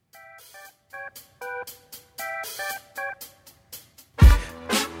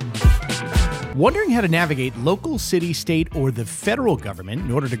Wondering how to navigate local, city, state, or the federal government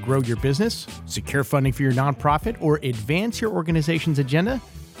in order to grow your business, secure funding for your nonprofit, or advance your organization's agenda?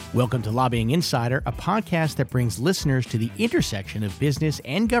 Welcome to Lobbying Insider, a podcast that brings listeners to the intersection of business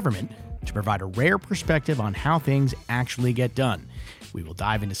and government to provide a rare perspective on how things actually get done. We will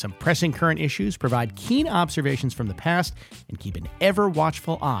dive into some pressing current issues, provide keen observations from the past, and keep an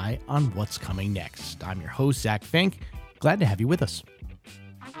ever-watchful eye on what's coming next. I'm your host, Zack Fink. Glad to have you with us.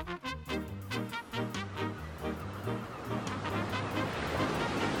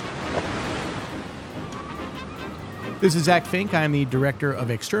 This is Zack Fink. I'm the Director of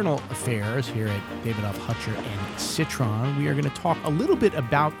External Affairs here at Davidoff Hutcher and Citron. We are going to talk a little bit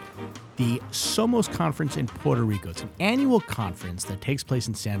about the Somos Conference in Puerto Rico. It's an annual conference that takes place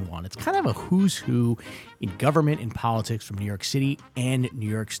in San Juan. It's kind of a who's who in government and politics from New York City and New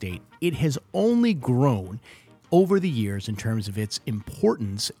York State. It has only grown over the years in terms of its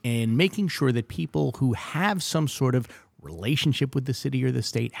importance in making sure that people who have some sort of relationship with the city or the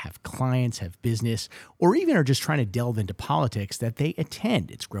state, have clients, have business, or even are just trying to delve into politics, that they attend.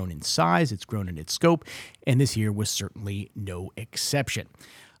 It's grown in size, it's grown in its scope, and this year was certainly no exception.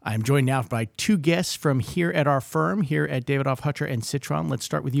 I'm joined now by two guests from here at our firm, here at Davidoff Hutcher and Citron. Let's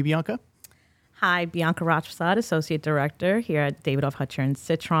start with you, Bianca. Hi, Bianca Rajpersaud, Associate Director here at Davidoff Hutcher and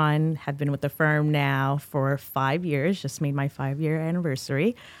Citron. Have been with the firm now for 5 years, just made my 5-year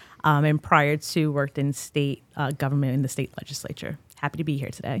anniversary. And prior to worked in state government in the state legislature. Happy to be here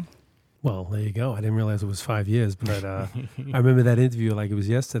today. Well, there you go. I didn't realize it was 5 years, but I remember that interview like it was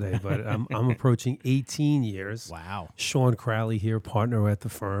yesterday. But I'm approaching 18 years. Wow. Sean Crowley here, partner at the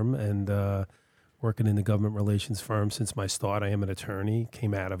firm, and working in the government relations firm since my start. I am an attorney,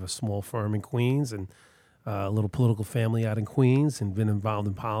 came out of a small firm in Queens and a little political family out in Queens, and been involved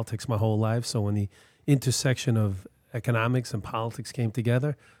in politics my whole life. So when the intersection of economics and politics came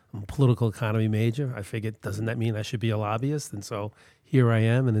together, I'm a political economy major. I figured, doesn't that mean I should be a lobbyist? And so here I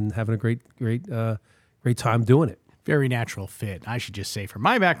am, and then having a great time doing it. Very natural fit. I should just say, for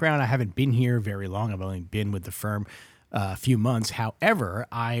my background, I haven't been here very long. I've only been with the firm a few months. However,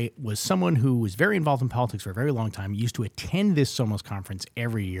 I was someone who was very involved in politics for a very long time. Used to attend this Somos conference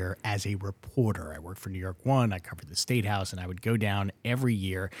every year as a reporter. I worked for New York One. I covered the State House, and I would go down every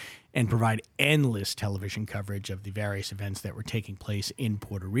year and provide endless television coverage of the various events that were taking place in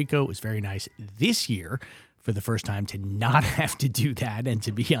Puerto Rico. It was very nice this year, for the first time, to not have to do that and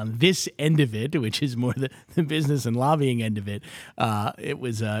to be on this end of it, which is more the business and lobbying end of it. It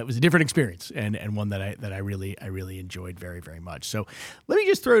was a different experience, and one that I really enjoyed very, very much. So let me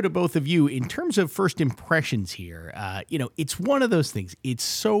just throw to both of you in terms of first impressions here. It's one of those things. It's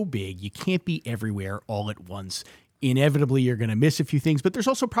so big, you can't be everywhere all at once. Inevitably, you're going to miss a few things, but there's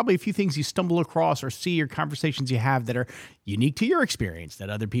also probably a few things you stumble across or see or conversations you have that are unique to your experience that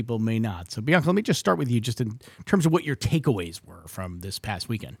other people may not. So, Bianca, let me just start with you just in terms of what your takeaways were from this past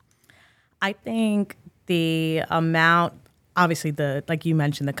weekend. I think the amount, obviously, like you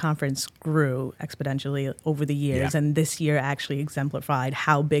mentioned, the conference grew exponentially over the years, and this year actually exemplified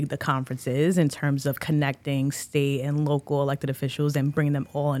how big the conference is in terms of connecting state and local elected officials and bringing them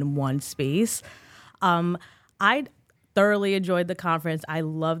all in one space. I thoroughly enjoyed the conference. I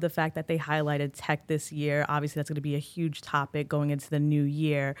love the fact that they highlighted tech this year. Obviously, that's going to be a huge topic going into the new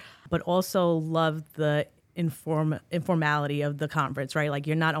year, but also love the informality of the conference, right? Like,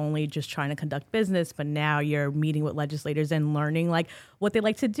 you're not only just trying to conduct business, but now you're meeting with legislators and learning like what they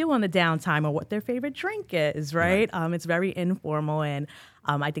like to do on the downtime or what their favorite drink is, right? It's very informal, and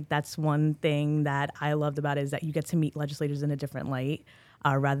I think that's one thing that I loved about it, is that you get to meet legislators in a different light.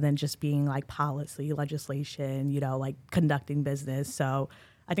 Rather than just being like policy, legislation, like conducting business. So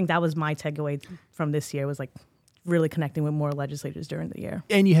I think that was my takeaway from this year, was like really connecting with more legislators during the year.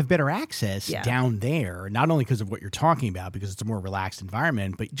 And you have better access down there, not only because of what you're talking about, because it's a more relaxed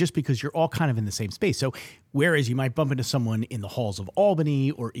environment, but just because you're all kind of in the same space. So whereas you might bump into someone in the halls of Albany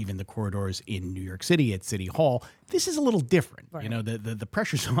or even the corridors in New York City at City Hall, this is a little different. Right. The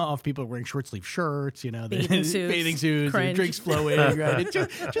pressure's off. People are wearing short sleeve shirts, bathing suits, and drinks flowing. Right?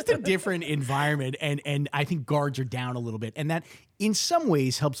 It's just a different environment. And I think guards are down a little bit. And that in some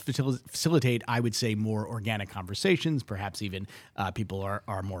ways helps facilitate, I would say, more organic conversations. Perhaps even people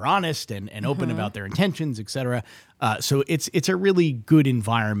are more honest and open about their intentions, et cetera. So it's a really good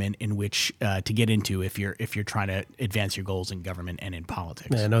environment in which to get into if you're trying to advance your goals in government and in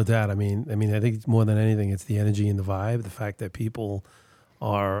politics. Yeah, no doubt. I mean, I think more than anything, it's the energy and the vibe, the fact that people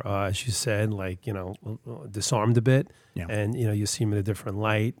are, as you said, disarmed a bit, and you see them in a different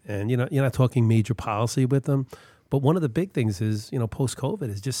light, and you're not talking major policy with them, But one of the big things is, post COVID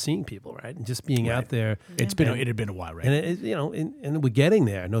is just seeing people, right, and just being out there. It had been a while, right? And and we're getting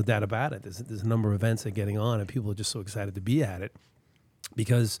there, no doubt about it. There's a number of events that are getting on, and people are just so excited to be at it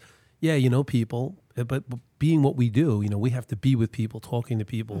because, people, but being what we do, we have to be with people, talking to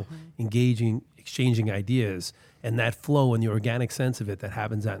people, engaging, exchanging ideas, and that flow and the organic sense of it that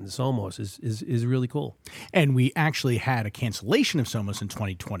happens out in Somos is really cool. And we actually had a cancellation of Somos in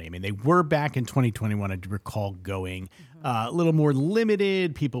 2020. I mean, they were back in 2021. I recall going a little more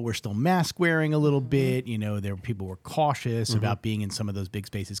limited. People were still mask wearing a little bit. People were cautious about being in some of those big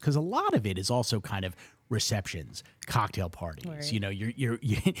spaces because a lot of it is also kind of receptions, cocktail parties. Right. You're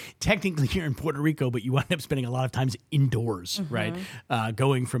technically you're in Puerto Rico, but you wind up spending a lot of times indoors, right?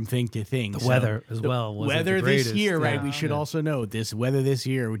 Going from thing to thing. The weather as well. Weather this year, right? We should also know this weather this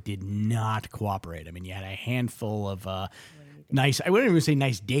year did not cooperate. I mean, you had a handful of nice. I wouldn't even say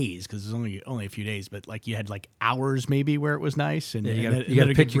nice days because it was only a few days, but like you had like hours maybe where it was nice, and you got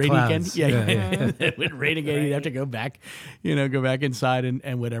to pick your clouds. Again. It would rain again. You'd have to go back, go back inside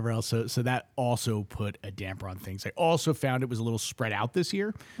and whatever else. So that also put a damper on things. I also found it was a little spread out this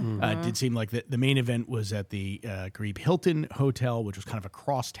year. It did seem like the main event was at the Caribe Hilton Hotel, which was kind of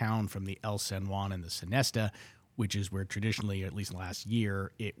across town from the El San Juan and the Sinesta, which is where traditionally, at least last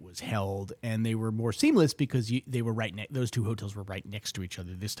year, it was held. And they were more seamless because they were those two hotels were right next to each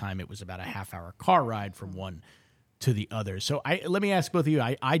other. This time it was about a half-hour car ride from one to the other. So let me ask both of you,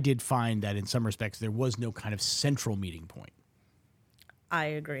 I did find that in some respects there was no kind of central meeting point. I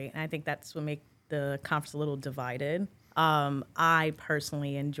agree. And I think that's what made the conference a little divided. I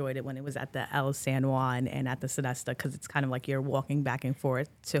personally enjoyed it when it was at the El San Juan and at the Sinesta because it's kind of like you're walking back and forth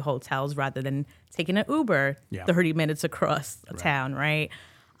to hotels rather than taking an Uber 30 minutes across town, right?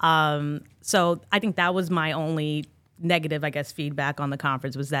 So I think that was my only negative, I guess, feedback on the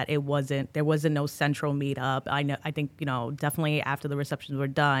conference was that there wasn't no central meetup. I think definitely after the receptions were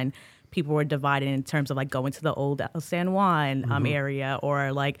done, people were divided in terms of like going to the old El San Juan area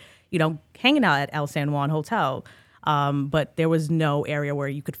or like hanging out at El San Juan Hotel. But there was no area where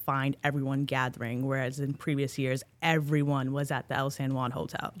you could find everyone gathering, whereas in previous years, everyone was at the El San Juan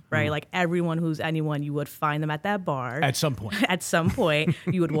Hotel, right? Like everyone who's anyone, you would find them at that bar. At some point. At some point,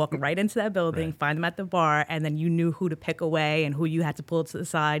 you would walk right into that building, find them at the bar, and then you knew who to pick away and who you had to pull to the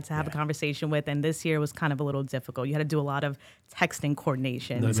side to have a conversation with. And this year was kind of a little difficult. You had to do a lot of texting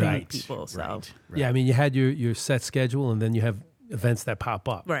coordination to meet people. So. Right. Yeah, I mean, you had your set schedule, and then you have events that pop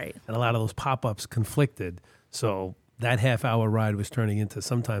up. Right. And a lot of those pop-ups conflicted. So that half-hour ride was turning into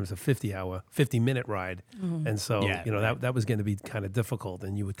sometimes a 50-minute ride. And so, that was going to be kind of difficult.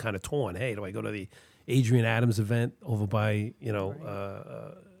 And you were kind of torn. Hey, do I go to the Adrian Adams event over by,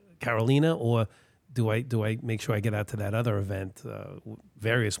 Carolina, or do I make sure I get out to that other event,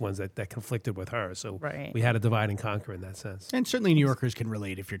 various ones that conflicted with her. So we had to divide and conquer in that sense. And certainly New Yorkers can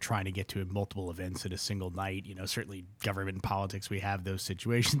relate if you're trying to get to multiple events at a single night. Certainly government and politics, we have those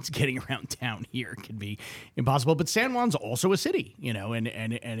situations. Getting around town here can be impossible. But San Juan's also a city, and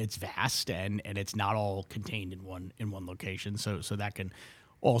it's vast and it's not all contained in one location. So that can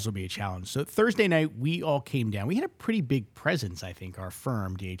also be a challenge. So Thursday night, we all came down. We had a pretty big presence, I think, our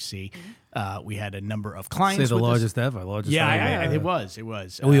firm, DHC. We had a number of clients. Say the largest ever. Largest ever. It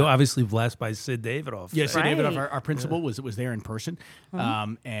was. And we were obviously blessed by Sid Davidoff. Yeah, Sid Davidoff, our principal, was there in person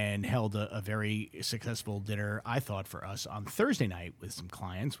and held a very successful dinner, I thought, for us on Thursday night with some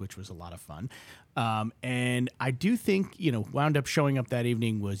clients, which was a lot of fun. And I do think, wound up showing up that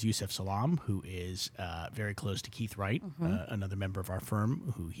evening was Yusef Salam, who is very close to Keith Wright, another member of our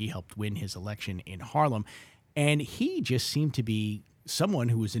firm, who he helped win his election in Harlem. And he just seemed to be someone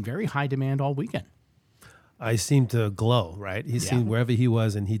who was in very high demand all weekend. I seemed to glow, right? He seemed wherever he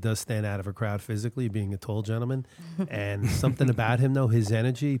was, and he does stand out of a crowd physically, being a tall gentleman. And something about him, though, his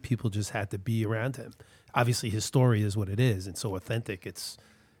energy, people just had to be around him. Obviously, his story is what it is, and so authentic. It's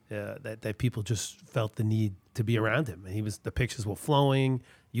that people just felt the need to be around him. And the pictures were flowing,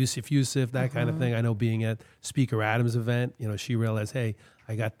 Yusef, that kind of thing. I know being at Speaker Adams' event, she realized, hey,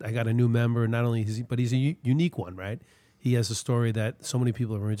 I got a new member. Not only but he's a unique one, right? He has a story that so many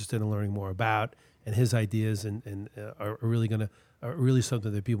people are interested in learning more about, and his ideas and are really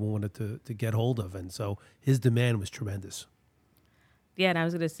something that people wanted to get hold of. And so his demand was tremendous. Yeah, and I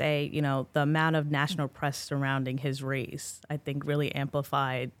was going to say, the amount of national press surrounding his race, I think really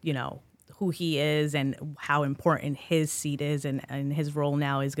amplified, who he is and how important his seat is and his role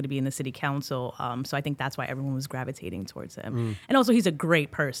now is going to be in the city council. So I think that's why everyone was gravitating towards him. And also he's a great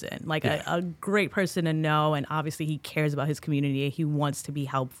person, a great person to know. And obviously he cares about his community. He wants to be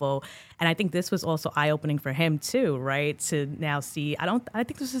helpful. And I think this was also eye-opening for him too, right? To now see, I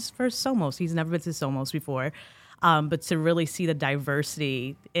think this is his first Somos. He's never been to Somos before. But to really see the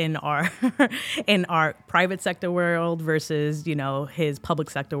diversity in our in our private sector world versus, his public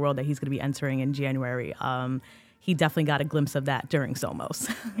sector world that he's going to be entering in January, he definitely got a glimpse of that during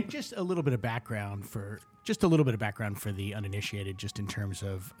Somos. And just a little bit of background for the uninitiated, just in terms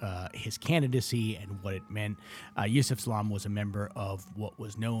of his candidacy and what it meant. Yusef Salaam was a member of what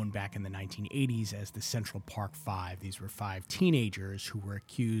was known back in the 1980s as the Central Park Five. These were 5 teenagers who were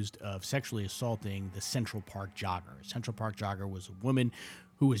accused of sexually assaulting the Central Park jogger. Central Park jogger was a woman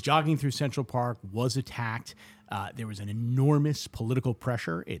who was jogging through Central Park, was attacked. There was an enormous political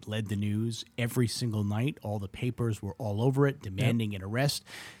pressure. It led the news every single night. All the papers were all over it, demanding an arrest.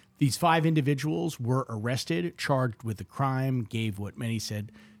 These 5 individuals were arrested, charged with the crime, gave what many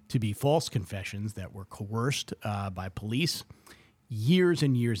said to be false confessions that were coerced by police. Years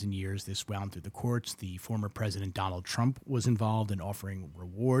and years and years, this wound through the courts. The former President Donald Trump was involved in offering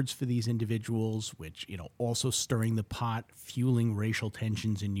rewards for these individuals, which, also stirring the pot, fueling racial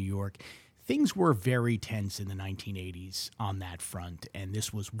tensions in New York. Things were very tense in the 1980s on that front, and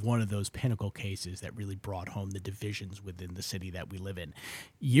this was one of those pinnacle cases that really brought home the divisions within the city that we live in.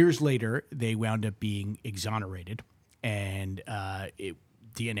 Years later, they wound up being exonerated, and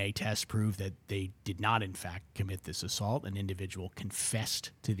DNA tests proved that they did not, in fact, commit this assault. An individual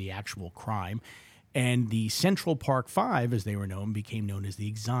confessed to the actual crime, and the Central Park Five, as they were known, became known as the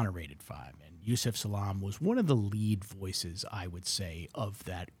Exonerated Five. And Yusef Salaam was one of the lead voices, I would say, of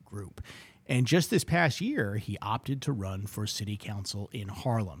that group. And just this past year, he opted to run for city council in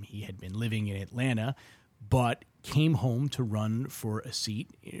Harlem. He had been living in Atlanta, but came home to run for a seat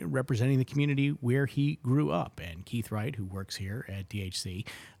representing the community where he grew up. And Keith Wright, who works here at DHC,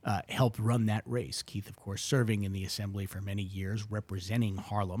 helped run that race. Keith, of course, serving in the assembly for many years, representing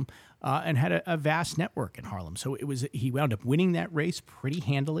Harlem, and had a vast network in Harlem. So he wound up winning that race pretty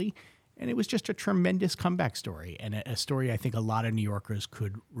handily. And it was just a tremendous comeback story, and a story I think a lot of New Yorkers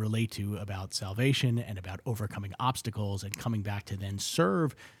could relate to, about salvation and about overcoming obstacles and coming back to then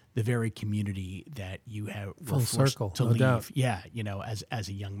serve the very community that you have full circle to no leave. doubt. Yeah, as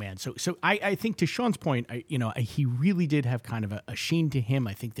a young man. So I think, to Sean's point, he really did have kind of a sheen to him.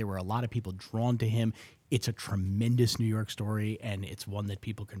 I think there were a lot of people drawn to him. It's a tremendous New York story, and it's one that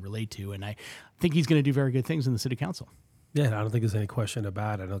people can relate to. And I think he's going to do very good things in the city council. Yeah, I don't think there's any question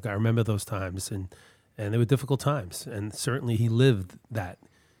about it. I remember those times, and they were difficult times. And certainly he lived that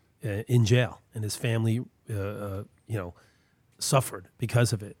in jail, and his family, suffered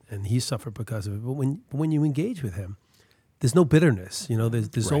because of it, and he suffered because of it. But when you engage with him, there's no bitterness.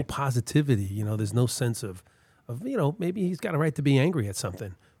 There's no positivity. There's no sense of maybe he's got a right to be angry at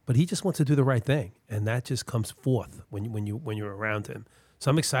something, but he just wants to do the right thing, and that just comes forth when you're around him. So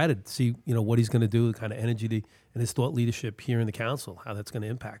I'm excited to see, what he's going to do, the kind of energy and his thought leadership here in the council, how that's going to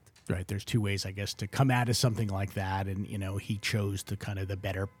impact. Right. There's 2 ways, I guess, to come out of something like that. And, he chose the kind of the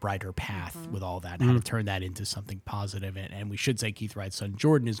better, brighter path with all that, and how to turn that into something positive. And we should say Keith Wright's son,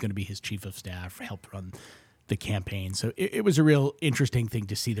 Jordan, is going to be his chief of staff, helped run the campaign. So it was a real interesting thing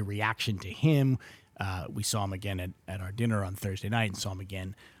to see the reaction to him. We saw him again at our dinner on Thursday night, and saw him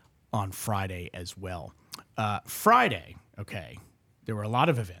again on Friday as well. Friday, okay. There were a lot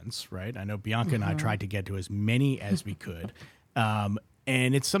of events, right? I know Bianca and I tried to get to as many as we could.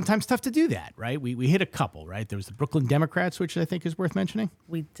 And it's sometimes tough to do that, right? We hit a couple, right? There was the Brooklyn Democrats, which I think is worth mentioning.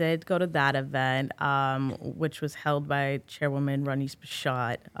 We did go to that event, which was held by Chairwoman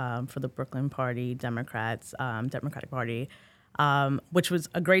Rajpersaud for the Brooklyn Party, Democratic Party, which was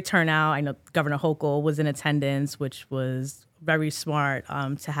a great turnout. I know Governor Hochul was in attendance, which was very smart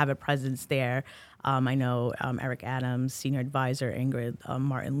to have a presence there. I know Eric Adams, senior advisor, Ingrid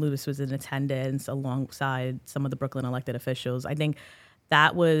Martin Lewis was in attendance alongside some of the Brooklyn elected officials. I think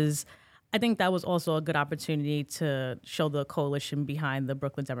that was also a good opportunity to show the coalition behind the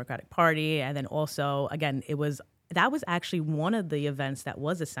Brooklyn Democratic Party. And then also, again, that was actually one of the events that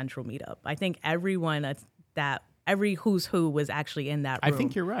was a central meetup. I think every who's who was actually in that room. I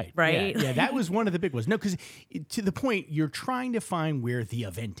think you're right. Right? Yeah, that was one of the big ones. No, because to the point, you're trying to find where the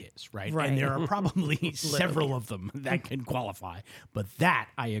event is, right? And there are probably several of them that can qualify. But that,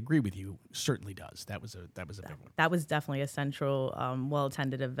 I agree with you, certainly does. That was a big one. That was definitely a central,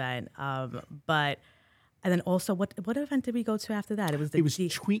 well-attended event. But and then also, what event did we go to after that? It was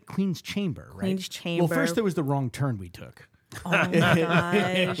Queen's Chamber, right? Queen's Chamber. Well, first there was the wrong turn we took. Oh my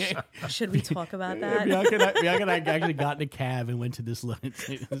gosh. Should we talk about that? Bianca and I actually got in a cab and went to this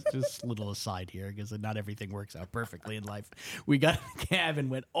just little aside here, because not everything works out perfectly in life. We got in a cab and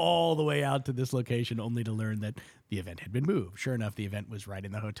went all the way out to this location, only to learn that the event had been moved. Sure enough, the event was right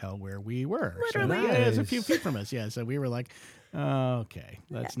in the hotel where we were. Literally. So, it was a few feet from us. Yeah, so we were like, okay,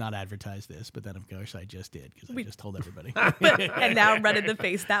 let's not advertise this. But then, of course, I just did because I just told everybody. And now I'm running the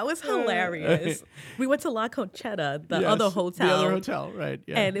face. That was hilarious. We went to La Conchetta, the other hotel. The other hotel, right.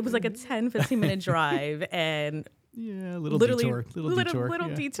 Yeah. And it was like a 10, 15-minute drive. And yeah, little literally, detour. Little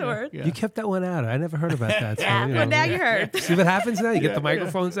detour. Yeah. You kept that one out. I never heard about that. So, Yeah, well, now you heard. See what happens now? You get the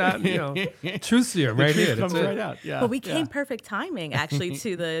microphones out. Truth serum right here. Comes That's it. right out. Yeah. But we came perfect timing, actually,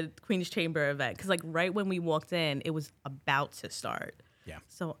 to the Queen's Chamber event. Because, like, right when we walked in, it was about to start. Yeah.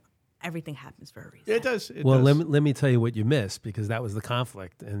 So everything happens for a reason. It does. Let me tell you what you missed, because that was the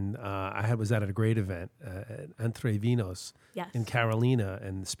conflict. And I was at a great event at Entre Vinos in Carolina,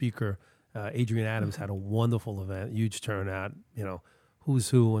 and the speaker, Adrian Adams, had a wonderful event, huge turnout, who's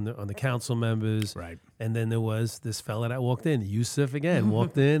who on the council members. Right. And then there was this fella that walked in, Yusuf again,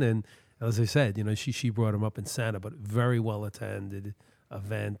 walked in, and as I said, she brought him up in Santa, but very well attended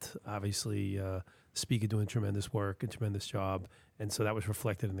event, obviously, speaker doing tremendous work, a tremendous job. And so that was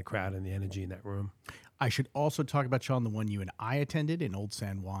reflected in the crowd and the energy in that room. I should also talk about, Sean, the one you and I attended in Old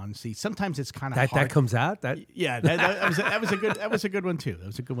San Juan. See, sometimes it's kind of hard. That comes out? That was a good one too. That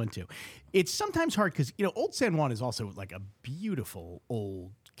was a good one too. It's sometimes hard because Old San Juan is also like a beautiful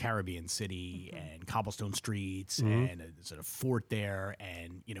old Caribbean city and cobblestone streets and a sort of fort there.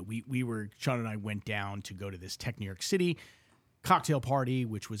 And Sean and I went down to go to this Tech New York City cocktail party,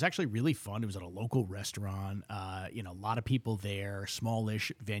 which was actually really fun. It was at a local restaurant. A lot of people there,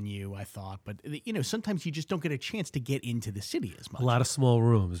 smallish venue, I thought. But sometimes you just don't get a chance to get into the city as much. A lot of small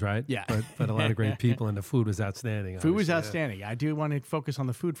rooms, right? Yeah, but a lot of great people, and the food was outstanding. Food was outstanding. Yeah. I do want to focus on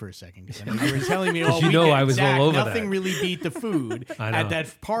the food for a second, because I know you were telling me all weekend, I was Zack, all over nothing that. really beat the food at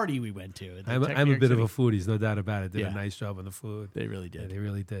that party we went to. I'm a bit of a foodie, no doubt about it. Did a nice job on the food. They really did. Yeah, they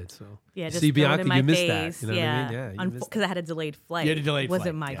really did. So just see, Bianca, in my you missed face. that. You know what I mean? Yeah, because I had a delayed flight. You had a delayed flight.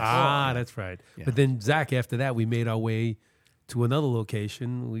 Wasn't my fault. That's right. Yeah. But then, Zack, after that, we made our way to another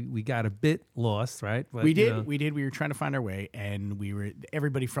location. We got a bit lost, right? But, we did. We were trying to find our way, and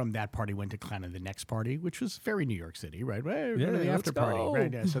everybody from that party went to kind of the next party, which was very New York City, right? We're going to the after party,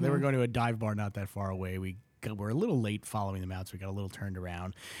 right? Yeah. So they were going to a dive bar not that far away. We were a little late following them out, so we got a little turned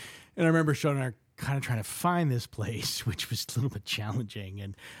around. And I remember Sean and I kind of trying to find this place, which was a little bit challenging,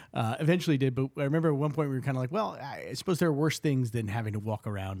 and eventually did. But I remember at one point we were kind of like, well, I suppose there are worse things than having to walk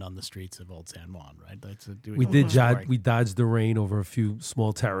around on the streets of Old San Juan, right? We dodged the rain over a few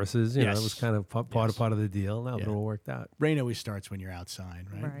small terraces. It was kind of part of the deal. Now it all worked out. Rain always starts when you're outside,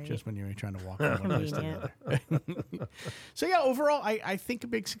 right? Just when you're trying to walk from one place to another. So yeah, overall, I think a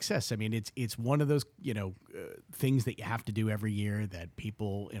big success. I mean, it's one of those things that you have to do every year that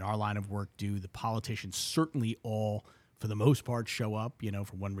people in our line of work do. The politicians certainly all, for the most part, show up,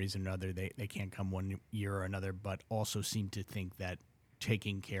 for one reason or another. They can't come one year or another, but also seem to think that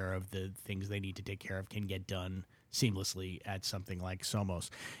taking care of the things they need to take care of can get done seamlessly at something like Somos.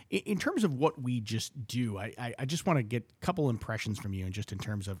 In terms of what we just do, I just want to get a couple impressions from you, and just in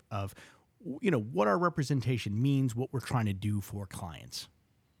terms of what our representation means, what we're trying to do for clients.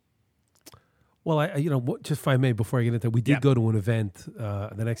 Well, just if I may, before I get into that, we did go to an event.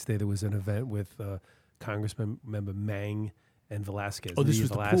 The next day there was an event with Congressman member Mang and Velasquez. Oh, this was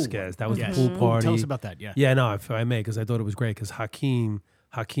Velasquez. The pool one. That was the pool party. Tell us about that. Yeah. Yeah, no, if I may, because I thought it was great. Because Hakeem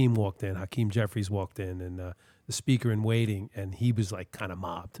walked in. Hakeem Jeffries walked in, and the speaker in waiting, and he was like kind of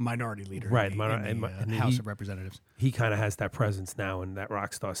mobbed. Minority leader, right? In the House of Representatives. He kind of has that presence now and that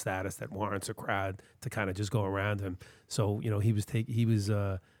rock star status that warrants a crowd to kind of just go around him. So he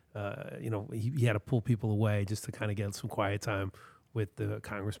had to pull people away just to kind of get some quiet time with the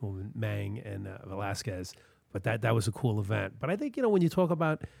Congresswoman Mang and Velasquez. But that was a cool event. But I think, when you talk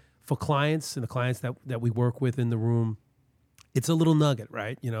about for clients and the clients that we work with in the room, it's a little nugget,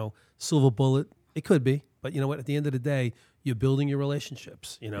 right? Silver bullet, it could be. But you know what? At the end of the day, you're building your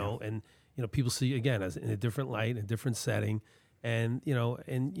relationships, and, people see you, again, as in a different light, in a different setting. And, you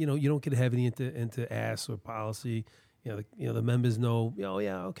don't get heavy into ass or policy. The members know,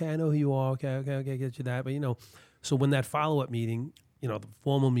 okay, I know who you are. Okay, get you that. But, so when that follow-up meeting, the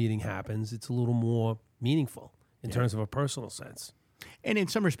formal meeting happens, it's a little more meaningful in terms of a personal sense. And in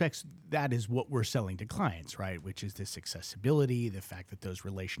some respects, that is what we're selling to clients, right? Which is this accessibility, the fact that those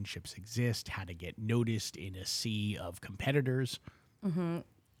relationships exist, how to get noticed in a sea of competitors. Mm-hmm.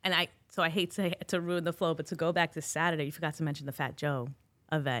 And I hate to ruin the flow, but to go back to Saturday, you forgot to mention the Fat Joe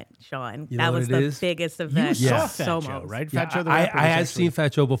event, Sean. That was the biggest event. You saw Fat Joe, right? Yeah, Fat Joe the rapper. I had seen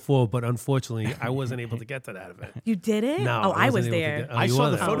Fat Joe before, but unfortunately, I wasn't able to get to that event. You didn't? No. I was there. I saw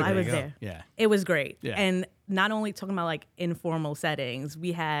the photo. I was there. Yeah. It was great. Yeah. And not only talking about like informal settings,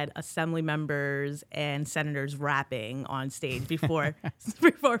 we had assembly members and senators rapping on stage before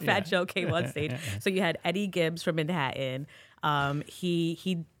Fat Joe came on stage. So you had Eddie Gibbs from Manhattan.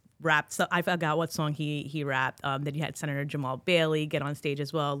 He rapped. So I forgot what song he rapped. Then you had Senator Jamal Bailey get on stage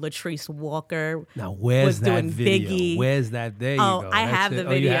as well. Latrice Walker. Now where's that doing video? Biggie. Where's that? There you go. I have the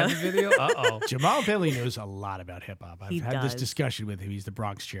video. Oh, you have the video? Uh-oh. Jamal Bailey knows a lot about hip hop. I've had this does. discussion with him. He's the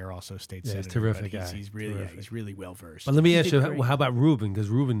Bronx chair, also state senator. He's a terrific but guy. He's really, Terrific. he's really well versed. But let me ask did you, great. how about Ruben? Because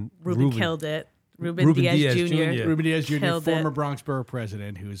Ruben Killed it. Ruben Diaz Jr. Ruben Diaz Jr., Killed former it. Bronx borough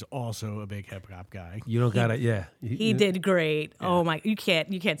president, who is also a big hip hop guy. You don't got it, yeah. He did great. Oh my! You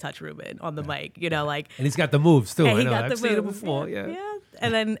can't touch Ruben on the mic. You know, like. And he's got the moves too. And I he know. got I've the seen it moves. before. Yeah.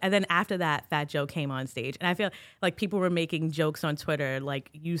 And then after that, Fat Joe came on stage, and I feel like people were making jokes on Twitter,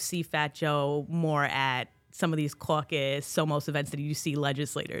 like you see Fat Joe more at some of these caucus Somos events than you see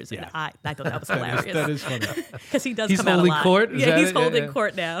legislators. And I thought that was hilarious. That is funny. Because he does He's come out a holding lot. court? Is Yeah, that he's it? holding Yeah.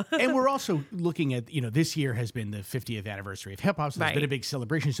 court now. And we're also looking at, this year has been the 50th anniversary of hip hop. So there's Right. been a big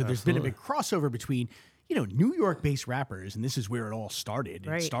celebration. So there's been a big crossover between, New York-based rappers, and this is where it all started.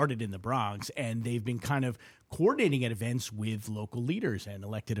 Right. It started in the Bronx, and they've been kind of coordinating at events with local leaders and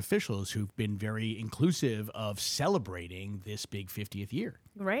elected officials who've been very inclusive of celebrating this big 50th year.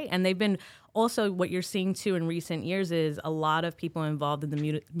 Right. And they've been also what you're seeing too in recent years is a lot of people involved in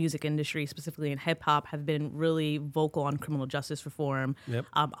the music industry, specifically in hip hop, have been really vocal on criminal justice reform. Yep.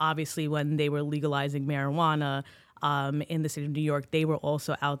 Obviously, when they were legalizing marijuana in the city of New York, they were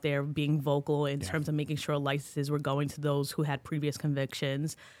also out there being vocal in terms of making sure licenses were going to those who had previous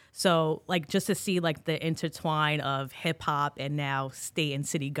convictions. So, like, just to see like the intertwine of hip hop and now state and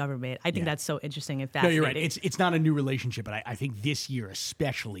city government, I think that's so interesting and No, fascinating. you're right. It's not a new relationship, but I think this year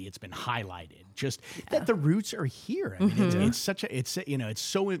especially it's been highlighted. Just that the roots are here. I mean, it's such a it's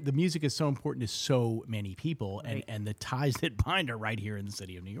so the music is so important to so many people, and the ties that bind are right here in the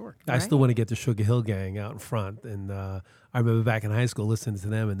city of New York. I still want to get the Sugar Hill Gang out in front. And I remember back in high school listening to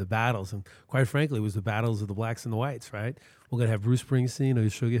them in the battles. And quite frankly, it was the battles of the blacks and the whites, right? We're going to have Bruce Springsteen or the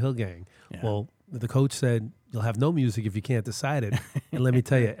Sugar Hill Gang. Yeah. Well, the coach said, you'll have no music if you can't decide it. And let me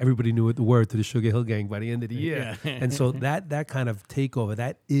tell you, everybody knew the word to the Sugar Hill Gang by the end of the year. Yeah. And so that kind of takeover,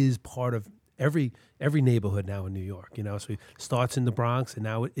 that is part of every neighborhood now in New York. So it starts in the Bronx, and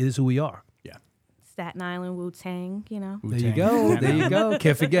now it is who we are. Yeah. Staten Island, Wu-Tang, There you go. There you go.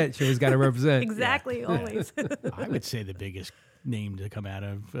 Can't forget. She always got to represent. Exactly, always. I would say the biggest name to come out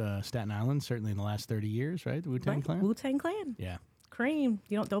of Staten Island, certainly in the last 30 years, right? The Wu-Tang Clan? Wu-Tang Clan. Yeah. Cream.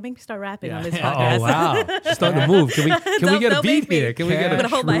 Don't make me start rapping on this Oh, podcast. wow. She's starting to move. Can we get a Don't beat make me. here? Can we get I'm gonna a...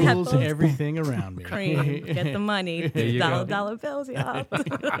 hold my Rules headphones. everything around me. Cream. Get the money. you go. Dollar bills, y'all.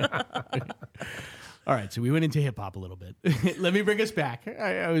 All right, so we went into hip hop a little bit. Let me bring us back.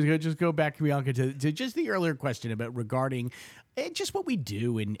 I was going to just go back, Bianca, to just the earlier question about regarding just what we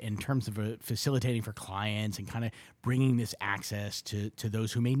do in terms of facilitating for clients and kind of bringing this access to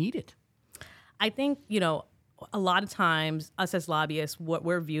those who may need it. I think, a lot of times us as lobbyists, what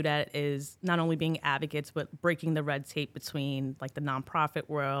we're viewed at is not only being advocates, but breaking the red tape between like the nonprofit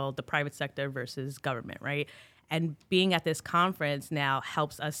world, the private sector versus government, right? And being at this conference now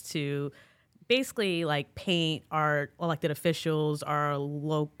helps us to basically like paint our elected officials, our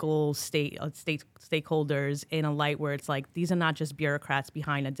local state stakeholders in a light where it's like, these are not just bureaucrats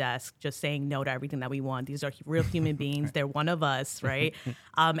behind a desk just saying no to everything that we want. These are real human beings. They're one of us, right?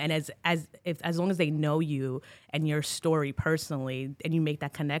 And as long as they know you and your story personally, and you make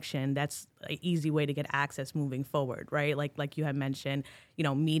that connection, that's an easy way to get access moving forward, right? Like you had mentioned,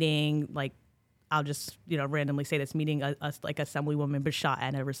 meeting like, I'll just, randomly say this, meeting a Assemblywoman Bashar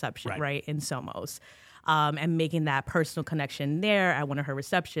at a reception, right, in Somos, and making that personal connection there at one of her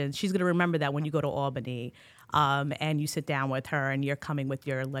receptions. She's going to remember that when you go to Albany and you sit down with her and you're coming with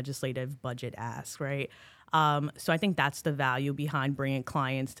your legislative budget ask, right? So I think that's the value behind bringing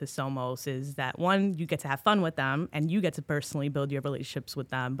clients to Somos is that, one, you get to have fun with them and you get to personally build your relationships with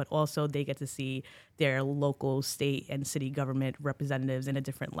them, but also they get to see their local, state, and city government representatives in a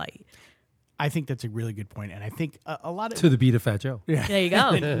different light. I think that's a really good point. And I think a lot of... To the beat of Fat Joe. Yeah. There you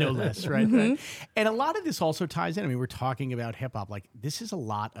go. No less, right? Right? And a lot of this also ties in. I mean, we're talking about hip hop. Like, this is a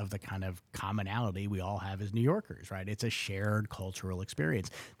lot of the kind of commonality we all have as New Yorkers, right? It's a shared cultural experience.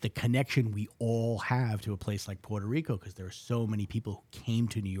 The connection we all have to a place like Puerto Rico, because there are so many people who came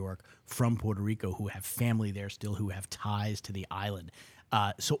to New York from Puerto Rico who have family there still, who have ties to the island.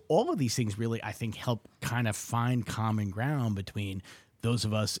 So all of these things really, I think, help kind of find common ground between those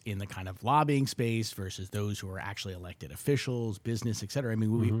of us in the kind of lobbying space versus those who are actually elected officials, business, et cetera. I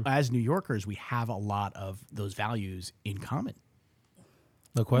mean, we, as New Yorkers, we have a lot of those values in common.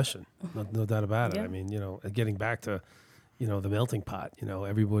 No question. No doubt about it. Yeah. I mean, getting back to, the melting pot,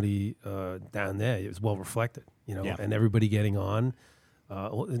 everybody down there is well reflected, and everybody getting on.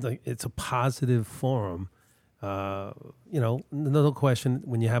 It's a positive forum. No question,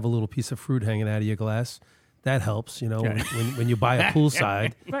 when you have a little piece of fruit hanging out of your glass, that helps, when you buy a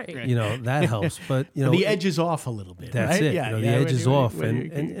poolside, Right. That helps. But, the edge is off a little bit. That's right? it. The edge is off.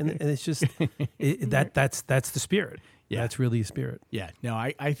 And And it's just, that's the spirit. Yeah. That's really a spirit. Yeah, no,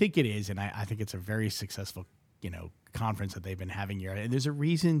 I think it is, and I think it's a very successful, conference that they've been having here. And there's a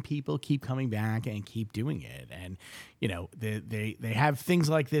reason people keep coming back and keep doing it. And, they have things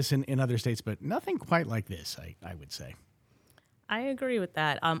like this in other states, but nothing quite like this, I would say. I agree with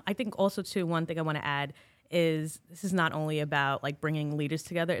that. I think also, too, one thing I want to add is this is not only about like bringing leaders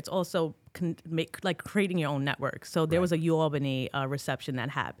together, it's also creating your own network. So there was a UAlbany reception that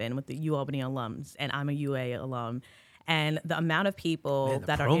happened with the UAlbany alums, and I'm a UA alum. And the amount of people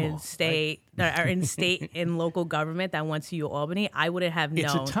that are in state, in local government that went to UAlbany, I wouldn't have known.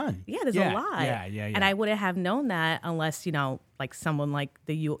 It's a ton. Yeah, there's a lot. Yeah. And I wouldn't have known that unless, like someone like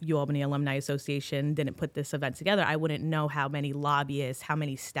the UAlbany Alumni Association didn't put this event together. I wouldn't know how many lobbyists, how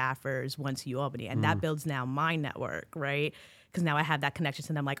many staffers went to UAlbany. And that builds now my network, right? Because now I have that connection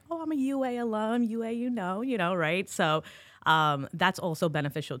to them, like, oh, I'm a UA alum, UA, right? So that's also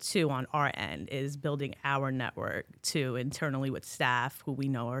beneficial too on our end, is building our network too internally with staff who we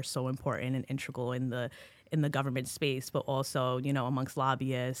know are so important and integral in the government space, but also, amongst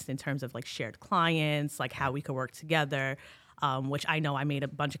lobbyists in terms of like shared clients, like how we could work together, which I know I made a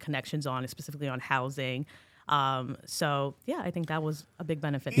bunch of connections on, specifically on housing. So yeah, I think that was a big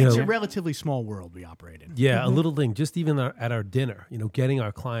benefit. It's a relatively small world we operate in. Yeah, a little thing, just even at our dinner, getting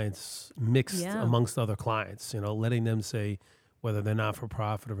our clients mixed amongst other clients, letting them say, whether they're not for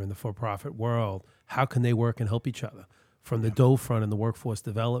profit or in the for-profit world, how can they work and help each other from the dough front and the workforce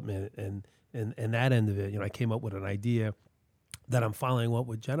development and that end of it. I came up with an idea that I'm following up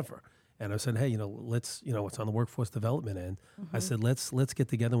with Jennifer. And I said, hey, let's, it's on the workforce development end. I said, let's get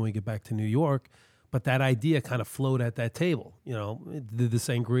together when we get back to New York. But that idea kind of flowed at that table. Did the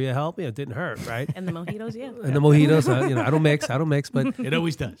sangria help? It didn't hurt, right? And the mojitos, yeah. And the mojitos, I don't mix, but it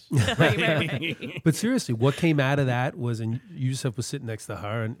always does. right. But seriously, what came out of that was, and Yusuf was sitting next to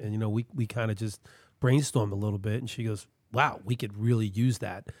her, and we kind of just brainstormed a little bit, and she goes, wow, we could really use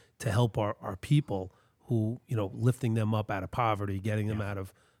that to help our people who, lifting them up out of poverty, getting them out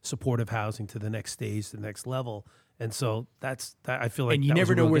of supportive housing to the next stage, the next level. And so that's I feel like, and you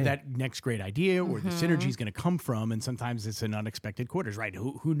never know where game. that next great idea or the synergy is going to come from, and sometimes it's in unexpected quarters, right?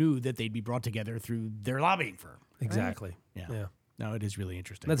 Who knew that they'd be brought together through their lobbying firm? Exactly. Right? Yeah. No, it is really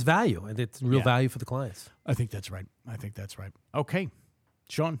interesting. That's value, and it's real value for the clients. I think that's right. Okay,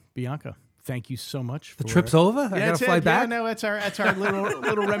 Sean, Bianca, thank you so much. The trip's over? I got to fly back? Yeah, no, that's our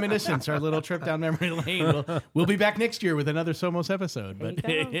little reminiscence, our little trip down memory lane. We'll be back next year with another Somos episode. But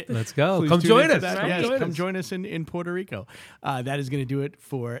let's go. Please Come join us. Come join us in Puerto Rico. That is going to do it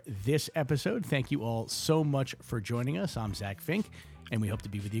for this episode. Thank you all so much for joining us. I'm Zack Fink, and we hope to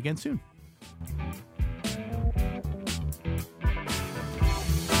be with you again soon.